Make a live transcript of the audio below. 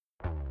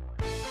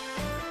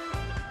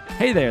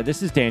Hey there,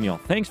 this is Daniel.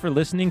 Thanks for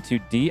listening to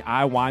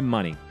DIY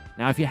Money.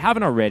 Now, if you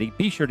haven't already,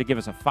 be sure to give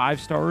us a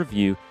 5-star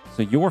review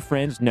so your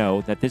friends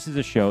know that this is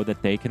a show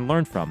that they can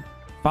learn from.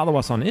 Follow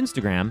us on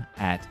Instagram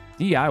at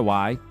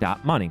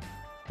DIY.money.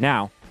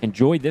 Now,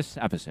 enjoy this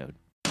episode.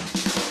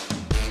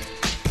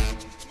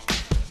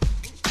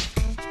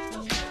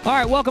 All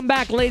right, welcome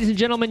back, ladies and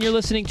gentlemen. You're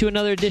listening to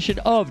another edition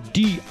of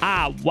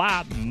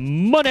DIY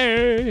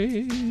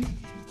Money.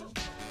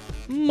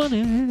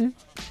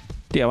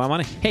 DIY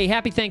Money. Hey,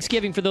 happy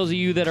Thanksgiving for those of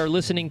you that are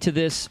listening to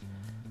this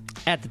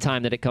at the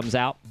time that it comes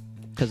out,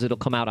 because it'll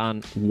come out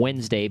on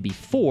Wednesday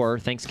before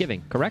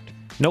Thanksgiving, correct?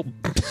 Nope.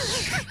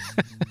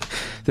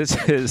 This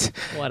is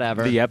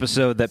Whatever. the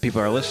episode that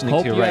people are listening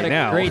Hope to you right had a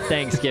now. great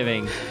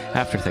Thanksgiving.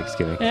 After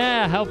Thanksgiving.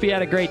 Yeah, hope you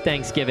had a great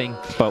Thanksgiving.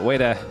 But way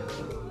to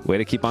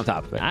keep on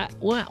top of it.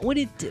 What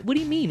do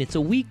you mean? It's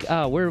a week.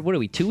 What are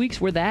we? 2 weeks?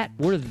 We're that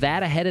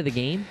ahead of the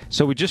game.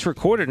 So we just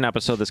recorded an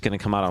episode that's going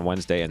to come out on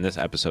Wednesday, and this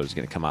episode is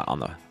going to come out on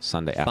the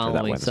Sunday after that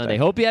Following Wednesday. Sunday.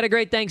 Hope you had a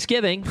great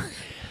Thanksgiving.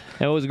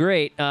 It was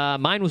great.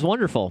 Mine was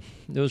wonderful.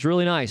 It was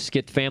really nice.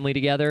 Get the family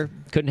together.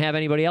 Couldn't have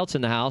anybody else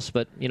in the house,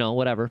 but,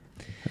 whatever.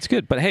 That's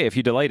good. But hey, if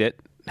you delayed it,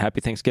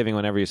 happy Thanksgiving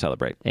whenever you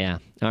celebrate. Yeah.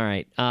 All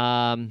right.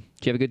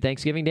 Did you have a good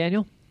Thanksgiving,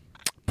 Daniel?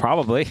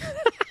 Probably.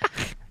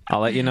 I'll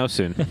let you know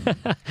soon.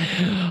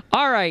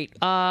 All right.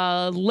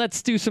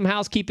 Let's do some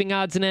housekeeping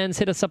odds and ends.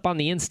 Hit us up on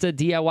the Insta,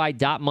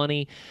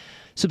 DIY.money.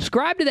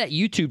 Subscribe to that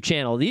YouTube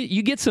channel.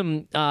 You get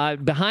some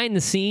behind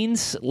the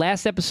scenes.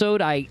 Last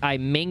episode, I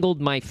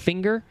mangled my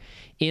finger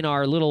in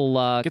our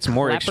little It's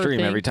more clapper extreme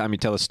thing. every time you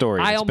tell a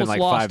story. I It's almost been like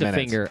lost 5 a minutes.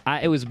 finger.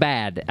 It was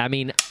bad. I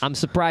mean, I'm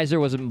surprised there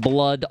wasn't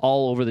blood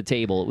all over the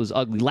table. It was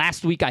ugly.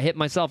 Last week, I hit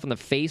myself in the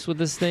face with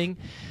this thing.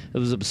 It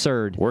was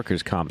absurd.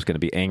 Workers' Comp's going to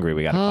be angry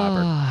we got a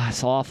clapper.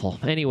 It's awful.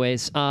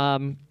 Anyways,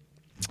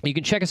 you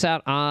can check us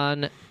out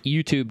on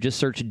YouTube. Just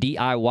search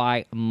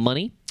DIY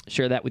Money.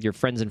 Share that with your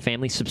friends and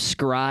family.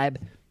 Subscribe.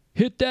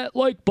 Hit that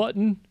like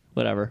button.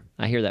 Whatever.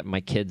 I hear that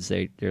my kids,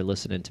 they're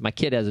listening to. My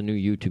kid has a new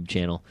YouTube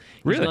channel.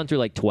 He's Really? gone through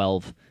like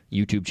 12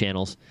 YouTube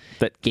channels.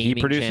 That he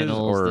Gaming produces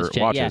channels, or this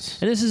watches? Yeah.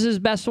 And this is his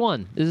best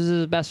one.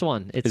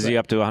 It's Is he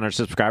up to 100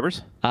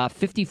 subscribers?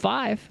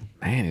 55.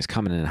 Man, he's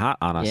coming in hot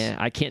on us. Yeah,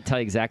 I can't tell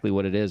you exactly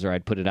what it is, or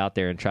I'd put it out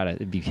there and try to.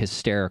 It'd be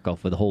hysterical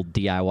for the whole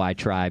DIY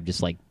tribe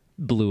just like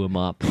blew him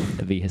up.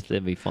 It'd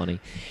be funny.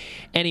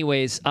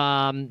 Anyways,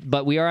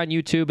 but we are on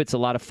YouTube. It's a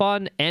lot of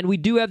fun, and we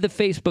do have the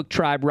Facebook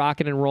tribe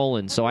rocking and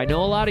rolling. So I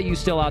know a lot of you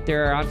still out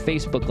there are on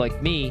Facebook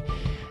like me,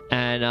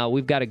 and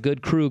we've got a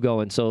good crew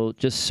going. So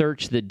just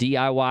search the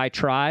DIY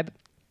tribe.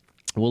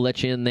 We'll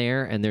let you in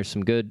there, and there's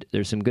some good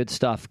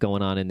stuff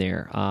going on in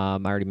there. I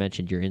already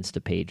mentioned your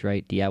Insta page,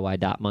 right?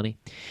 DIY.money.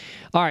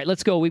 All right,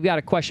 let's go. We've got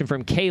a question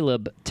from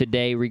Caleb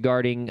today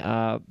regarding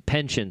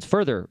pensions.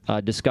 Further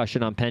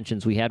discussion on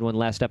pensions. We had one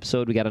last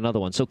episode. We got another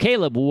one. So,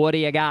 Caleb, what do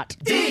you got?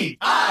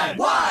 Hi,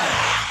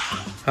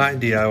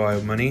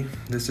 DIY Money.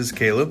 This is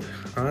Caleb.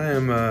 I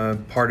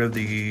am part of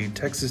the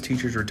Texas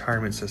Teachers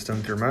Retirement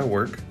System through my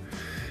work,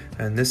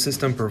 and this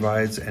system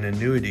provides an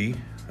annuity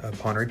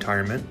upon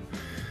retirement.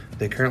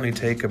 They currently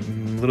take a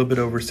little bit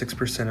over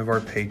 6% of our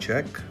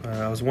paycheck.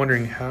 I was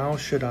wondering, how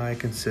should I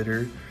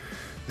consider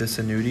this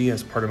annuity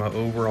as part of my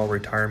overall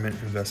retirement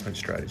investment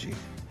strategy?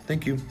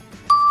 Thank you.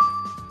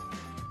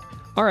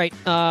 All right.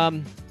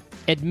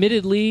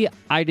 Admittedly,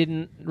 I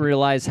didn't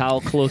realize how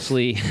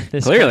closely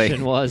this Clearly.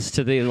 question was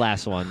to the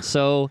last one.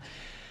 So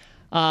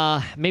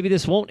maybe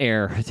this won't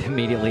air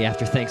immediately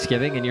after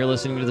Thanksgiving, and you're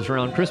listening to this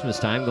around Christmas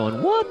time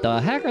going, what the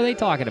heck are they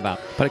talking about?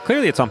 But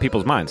clearly it's on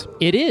people's minds.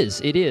 It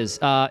is.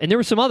 And there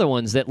were some other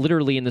ones that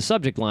literally in the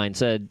subject line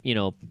said,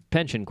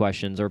 pension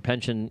questions or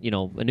pension,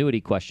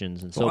 annuity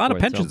questions and so A forth. lot of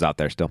pensions out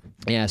there still.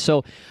 Yeah,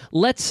 so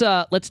let's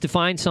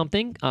define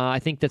something. I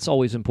think that's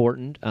always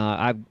important.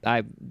 I'm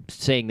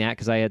saying that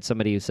because I had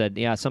somebody who said,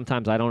 yeah,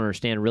 sometimes I don't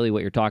understand really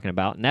what you're talking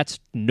about, and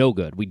that's no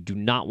good. We do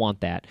not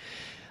want that.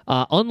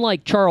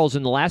 Unlike Charles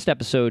in the last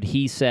episode,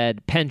 he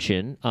said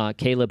pension.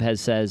 Caleb had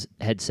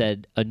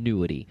said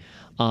annuity.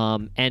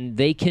 And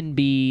they can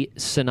be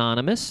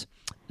synonymous.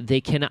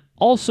 They can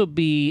also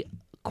be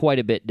quite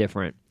a bit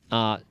different.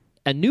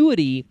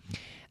 Annuity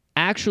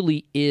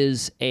actually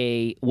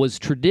was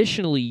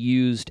traditionally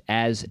used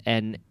as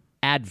an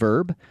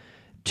adverb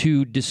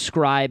to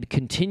describe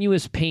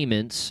continuous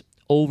payments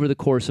over the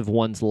course of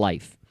one's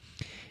life.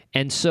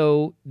 And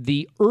so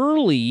the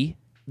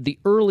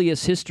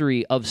earliest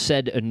history of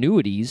said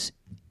annuities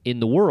in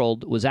the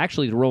world was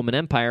actually the Roman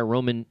Empire.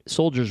 Roman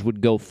soldiers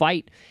would go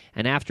fight,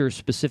 and after a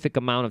specific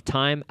amount of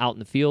time out in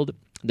the field,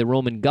 the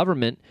Roman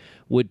government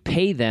would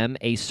pay them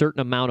a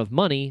certain amount of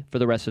money for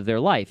the rest of their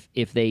life.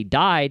 If they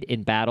died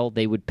in battle,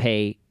 they would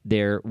pay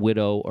their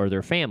widow or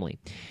their family.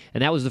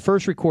 And that was the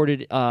first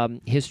recorded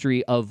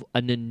history of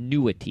an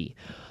annuity.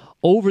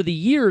 Over the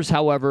years,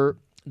 however,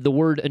 the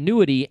word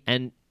annuity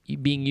and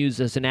being used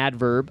as an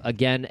adverb,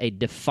 again, a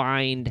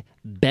defined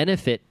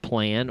benefit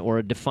plan or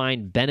a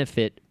defined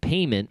benefit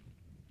payment,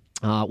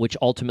 which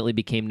ultimately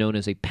became known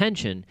as a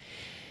pension,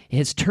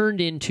 has turned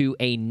into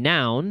a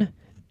noun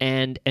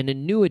And an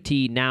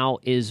annuity now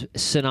is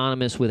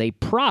synonymous with a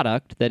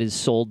product that is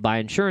sold by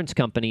insurance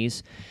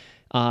companies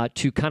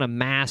to kind of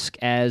mask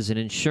as an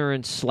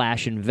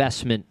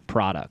insurance/investment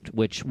product,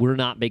 which we're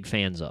not big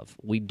fans of.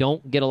 We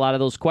don't get a lot of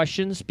those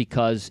questions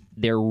because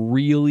they're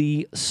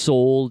really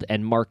sold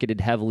and marketed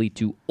heavily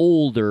to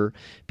older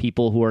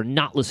people who are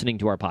not listening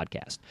to our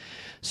podcast.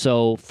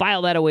 So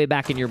file that away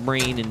back in your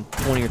brain in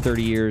 20 or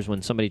 30 years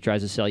when somebody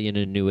tries to sell you an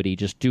annuity.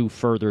 Just do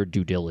further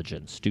due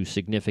diligence. Do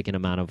significant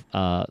amount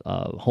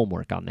of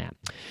homework on that.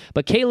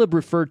 But Caleb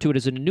referred to it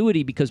as an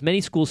annuity because many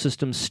school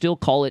systems still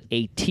call it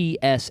a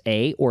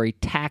TSA, or a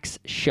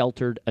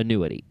tax-sheltered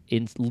annuity.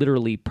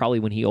 Literally, probably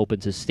when he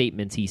opens his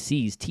statements, he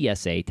sees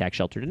TSA,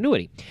 tax-sheltered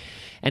annuity.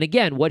 And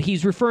again, what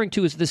he's referring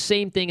to is the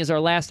same thing as our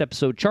last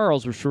episode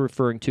Charles was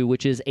referring to,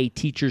 which is a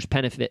teacher's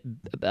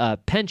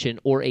pension,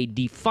 or a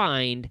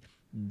defined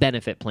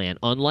benefit plan,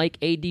 unlike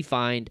a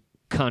defined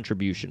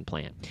contribution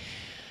plan.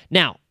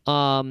 Now,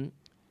 I'm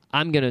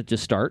going to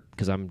just start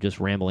because I'm just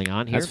rambling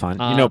on here. That's fine.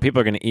 People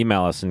are going to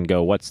email us and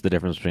go, what's the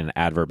difference between an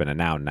adverb and a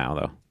noun now,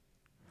 though?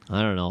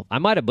 I don't know. I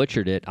might have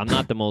butchered it. I'm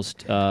not the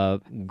most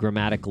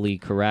grammatically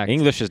correct.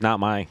 English is not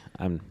my...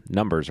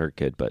 numbers are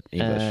good, but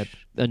English...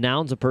 a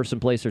noun's a person,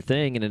 place, or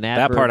thing, and an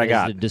adverb that part I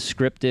got. is a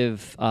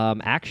descriptive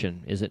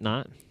action, is it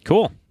not?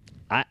 Cool.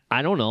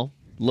 I don't know.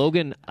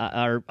 Logan,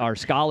 our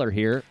scholar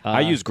here...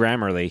 I use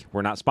Grammarly.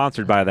 We're not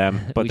sponsored by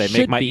them, but they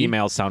make my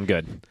emails sound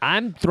good.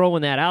 I'm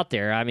throwing that out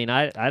there. I mean,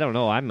 I don't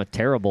know. I'm a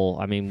terrible...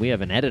 I mean, we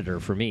have an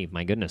editor for me.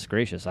 My goodness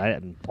gracious.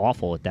 I'm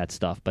awful at that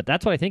stuff. But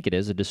that's what I think it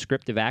is, a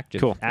descriptive action.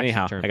 Cool.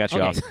 Anyhow, term. I got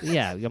you off.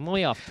 Yeah, I'm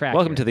way off track.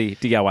 Welcome to the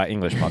DIY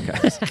English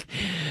podcast.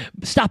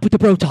 Stop with the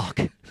bro talk.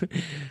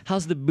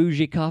 How's the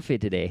bougie coffee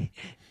today?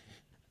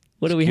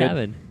 What are we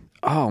having?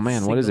 Oh,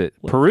 man, what is it?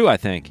 Peru, I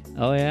think.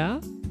 Oh, yeah?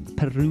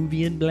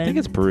 Peruvian blend? I think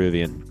it's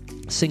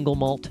Peruvian. Single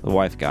malt. The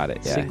wife got it,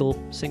 yeah.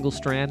 Single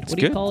strand. It's what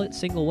do you good. call it?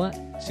 Single what?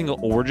 Single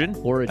origin.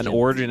 Origin. An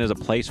origin is a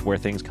place where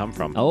things come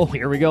from. Oh,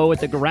 here we go with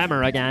the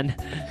grammar again.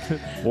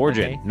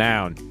 Origin, Okay.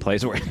 noun,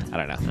 place where... I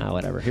don't know.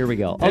 Whatever. Here we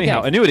go. Anyhow,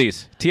 okay.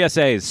 annuities,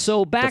 TSAs,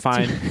 So back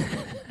defined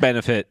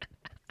benefit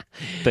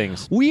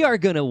things. We are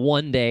going to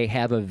one day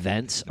have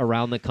events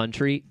around the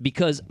country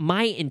because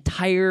my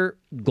entire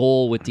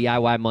goal with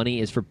DIY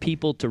Money is for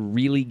people to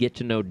really get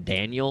to know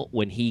Daniel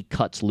when he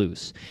cuts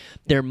loose.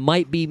 There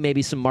might be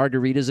maybe some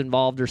margaritas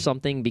involved or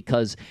something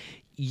because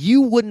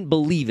you wouldn't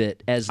believe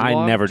it as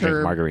I never drink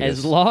margaritas.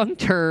 As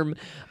long-term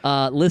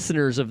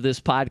listeners of this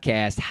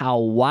podcast, how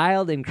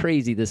wild and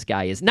crazy this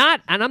guy is. And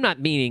I'm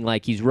not meaning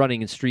like he's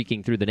running and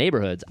streaking through the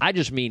neighborhoods. I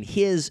just mean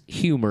his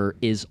humor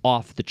is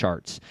off the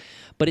charts.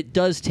 But it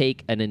does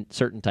take a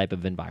certain type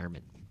of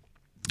environment.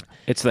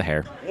 It's the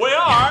hair. We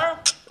are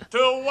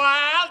two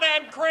wild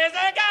and crazy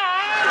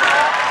guys.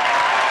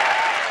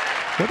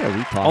 What are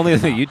we talking Only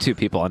about? the YouTube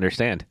people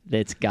understand.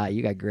 You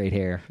got great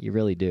hair. You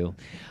really do.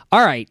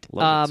 All right.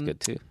 Logan's good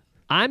too.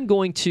 I'm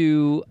going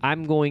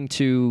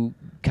to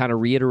kind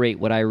of reiterate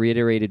what I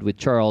reiterated with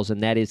Charles,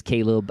 and that is,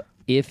 Caleb,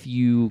 if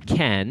you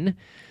can,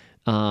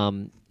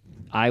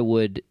 I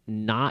would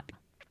not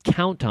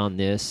count on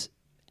this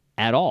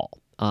at all.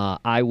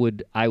 I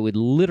would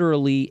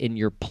literally, in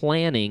your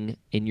planning,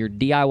 in your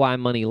DIY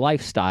money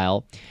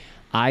lifestyle,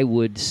 I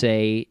would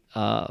say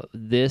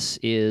this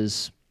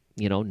is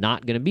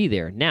not going to be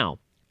there. Now,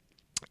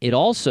 it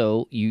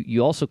also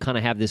you also kind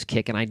of have this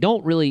kick, and I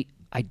don't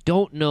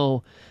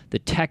know the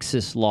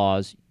Texas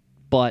laws,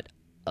 but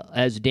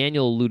as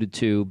Daniel alluded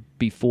to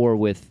before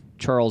with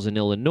Charles in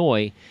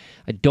Illinois,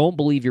 I don't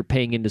believe you're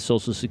paying into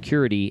Social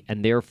Security,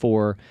 and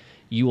therefore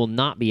you will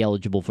not be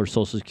eligible for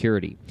Social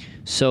Security.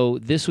 So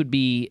this would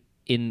be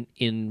in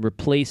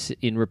replace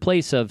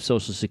of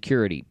Social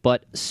Security.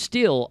 But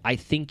still, I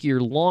think your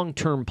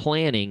long-term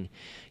planning,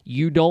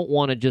 you don't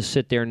want to just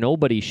sit there.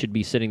 Nobody should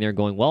be sitting there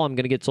going, well, I'm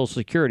going to get Social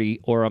Security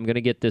or I'm going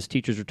to get this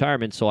teacher's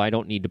retirement, so I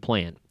don't need to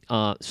plan.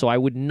 So I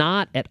would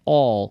not at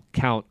all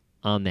count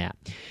on that.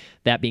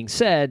 That being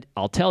said,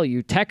 I'll tell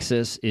you,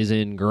 Texas is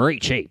in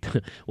great shape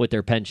with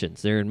their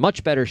pensions. They're in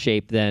much better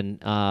shape than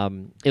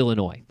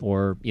Illinois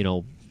or,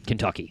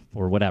 Kentucky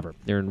or whatever.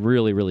 They're in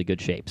really, really good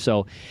shape.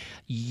 So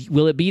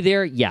will it be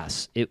there?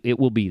 Yes, it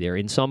will be there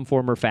in some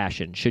form or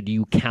fashion. Should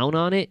you count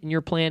on it in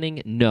your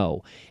planning?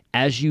 No.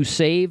 As you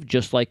save,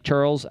 just like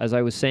Charles, as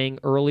I was saying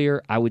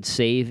earlier, I would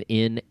save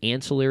in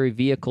ancillary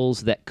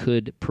vehicles that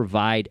could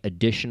provide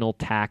additional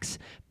tax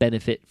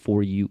benefit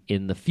for you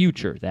in the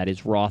future. That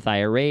is Roth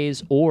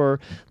IRAs or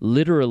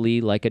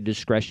literally like a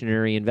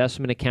discretionary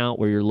investment account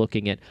where you're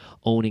looking at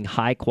owning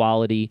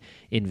high-quality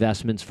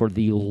investments for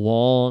the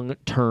long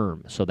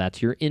term. So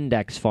that's your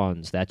index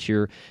funds. That's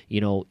your,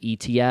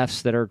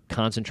 ETFs that are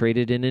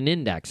concentrated in an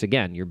index.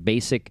 Again, your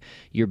basic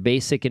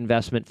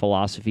investment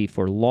philosophy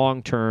for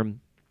long-term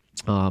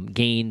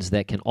gains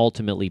that can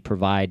ultimately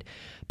provide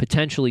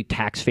potentially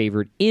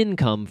tax-favored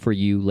income for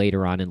you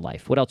later on in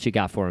life. What else you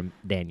got for him,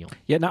 Daniel?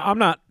 Yeah, now I'm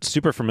not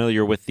super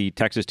familiar with the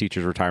Texas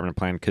Teachers Retirement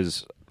Plan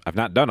because I've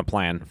not done a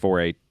plan for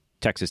a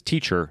Texas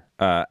teacher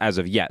as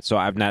of yet, so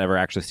I've not ever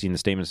actually seen the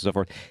statements and so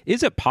forth.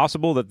 Is it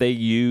possible that they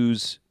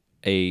use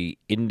a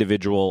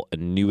individual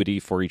annuity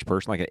for each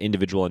person, like an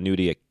individual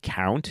annuity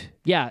account.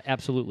 Yeah,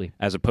 absolutely.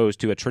 As opposed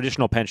to a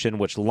traditional pension,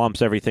 which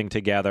lumps everything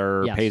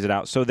together, Yes. pays it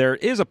out. So there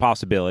is a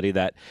possibility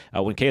that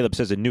when Caleb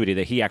says annuity,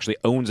 that he actually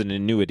owns an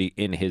annuity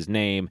in his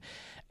name,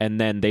 and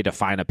then they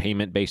define a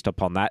payment based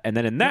upon that. And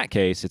then in that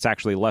case, it's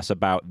actually less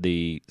about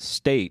the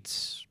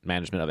state's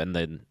management of it and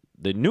then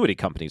the annuity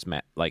companies,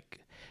 like,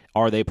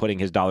 are they putting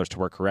his dollars to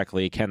work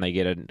correctly? Can they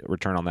get a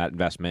return on that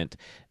investment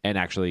and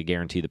actually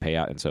guarantee the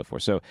payout and so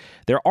forth? So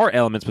there are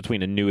elements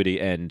between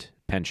annuity and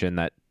pension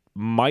that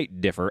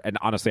might differ. And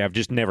honestly, I've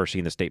just never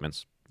seen the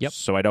statements. Yep.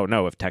 So I don't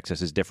know if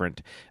Texas is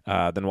different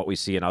than what we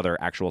see in other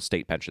actual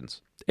state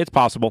pensions. It's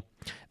possible.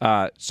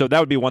 So that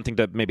would be one thing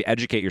to maybe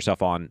educate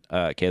yourself on,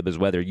 Caleb, is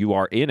whether you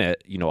are in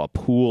a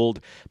pooled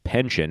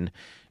pension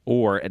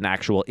or an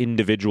actual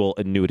individual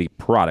annuity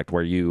product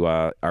where you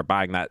are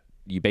buying that.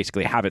 You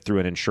basically have it through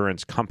an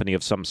insurance company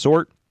of some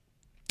sort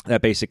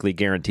that basically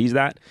guarantees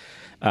that.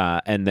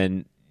 And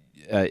then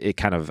it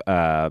kind of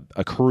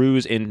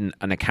accrues in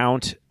an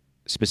account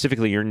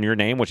specifically in your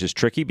name, which is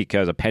tricky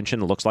because a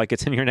pension looks like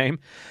it's in your name.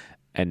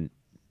 And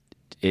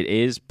it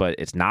is, but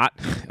it's not.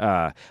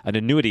 An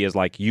annuity is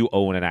like you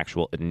own an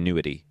actual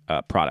annuity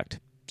product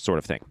sort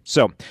of thing.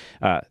 So,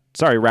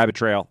 sorry, rabbit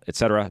trail,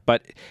 etc.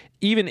 But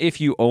even if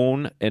you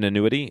own an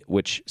annuity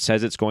which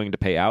says it's going to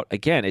pay out,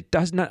 again, it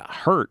does not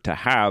hurt to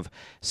have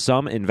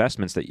some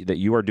investments that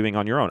you are doing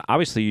on your own.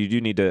 Obviously, you do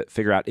need to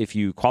figure out if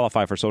you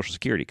qualify for Social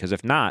Security, because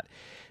if not,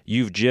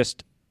 you've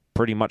just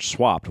pretty much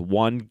swapped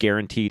one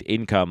guaranteed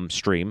income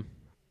stream,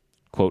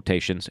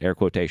 quotations, air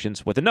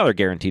quotations, with another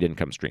guaranteed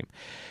income stream.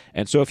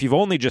 And so if you've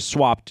only just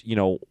swapped,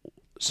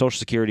 Social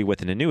Security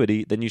with an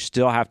annuity, then you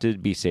still have to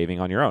be saving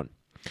on your own.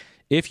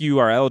 If you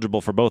are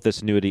eligible for both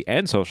this annuity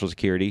and Social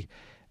Security,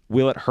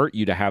 will it hurt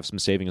you to have some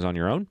savings on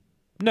your own?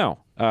 No.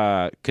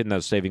 Couldn't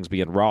those savings be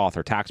in Roth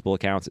or taxable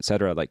accounts, et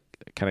cetera, like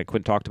kind of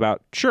Quinn talked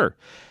about? Sure.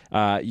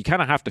 You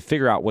kind of have to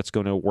figure out what's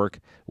going to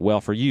work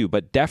well for you,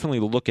 but definitely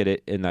look at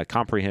it in a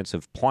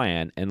comprehensive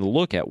plan and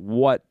look at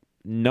what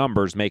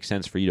numbers make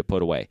sense for you to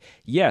put away.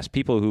 Yes,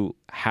 people who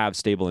have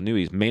stable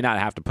annuities may not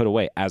have to put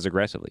away as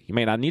aggressively. You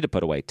may not need to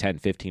put away 10,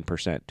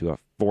 15% to a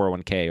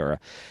 401k or an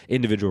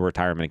individual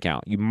retirement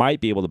account. You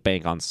might be able to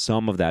bank on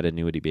some of that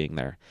annuity being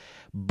there.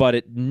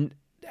 But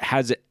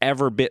has it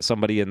ever bit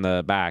somebody in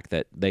the back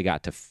that they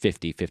got to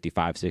 50,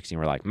 55, 60 and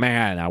were like,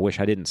 man, I wish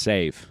I didn't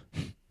save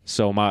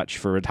so much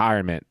for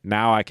retirement.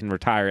 Now I can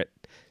retire at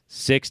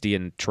 60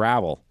 and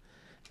travel.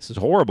 This is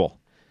horrible.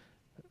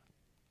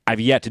 I've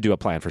yet to do a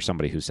plan for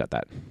somebody who said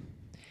that.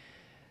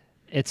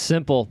 It's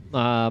simple.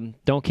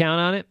 Don't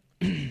count on it.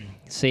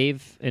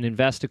 Save and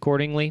invest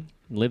accordingly.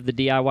 Live the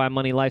DIY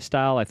money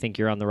lifestyle. I think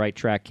you're on the right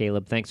track,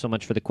 Caleb. Thanks so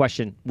much for the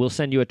question. We'll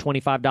send you a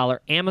 $25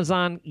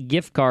 Amazon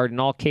gift card, and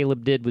all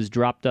Caleb did was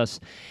dropped us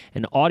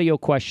an audio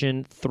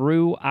question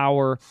through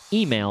our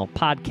email,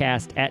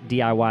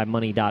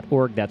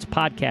 podcast@DIYmoney.org. That's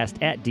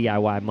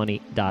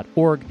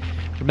podcast@DIYmoney.org.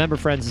 Remember,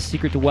 friends, the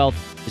secret to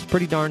wealth is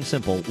pretty darn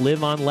simple.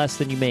 Live on less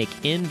than you make.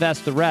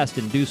 Invest the rest,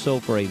 and do so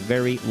for a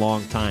very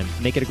long time.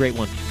 Make it a great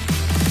one.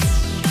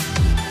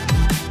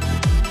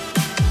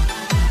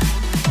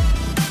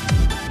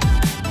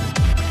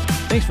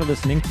 Thanks for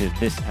listening to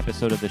this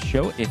episode of the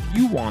show. If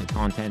you want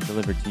content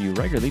delivered to you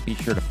regularly, be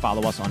sure to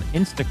follow us on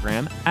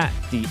Instagram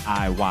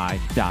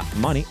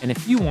 @DIY.money. And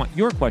if you want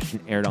your question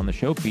aired on the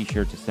show, be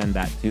sure to send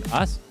that to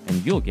us,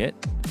 and you'll get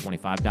a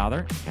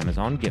 $25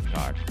 Amazon gift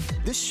card.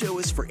 This show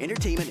is for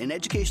entertainment and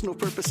educational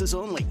purposes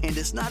only and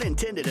is not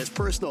intended as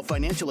personal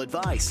financial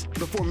advice.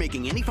 Before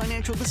making any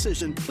financial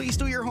decision, please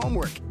do your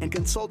homework and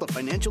consult a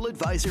financial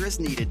advisor as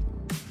needed.